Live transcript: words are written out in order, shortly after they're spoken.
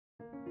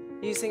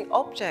Using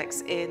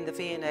objects in the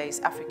V&As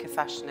Africa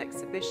Fashion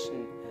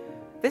exhibition,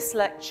 this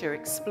lecture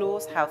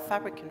explores how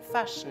fabric and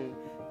fashion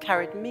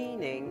carried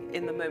meaning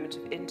in the moment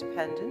of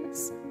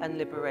independence and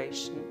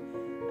liberation,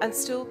 and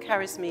still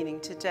carries meaning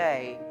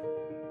today.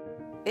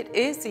 It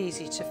is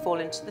easy to fall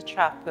into the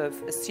trap of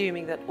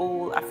assuming that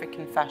all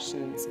African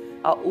fashions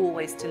are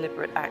always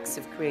deliberate acts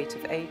of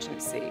creative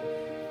agency,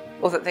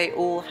 or that they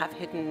all have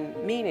hidden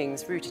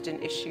meanings rooted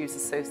in issues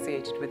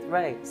associated with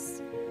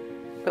race.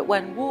 But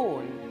when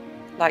worn,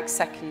 like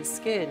second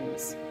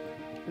skins,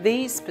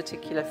 these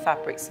particular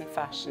fabrics and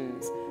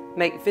fashions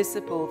make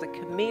visible the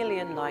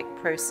chameleon-like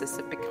process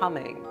of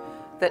becoming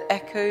that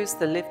echoes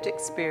the lived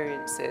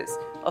experiences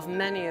of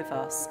many of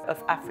us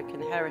of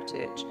African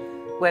heritage,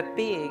 where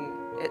being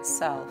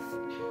itself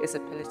is a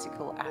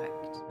political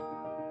act.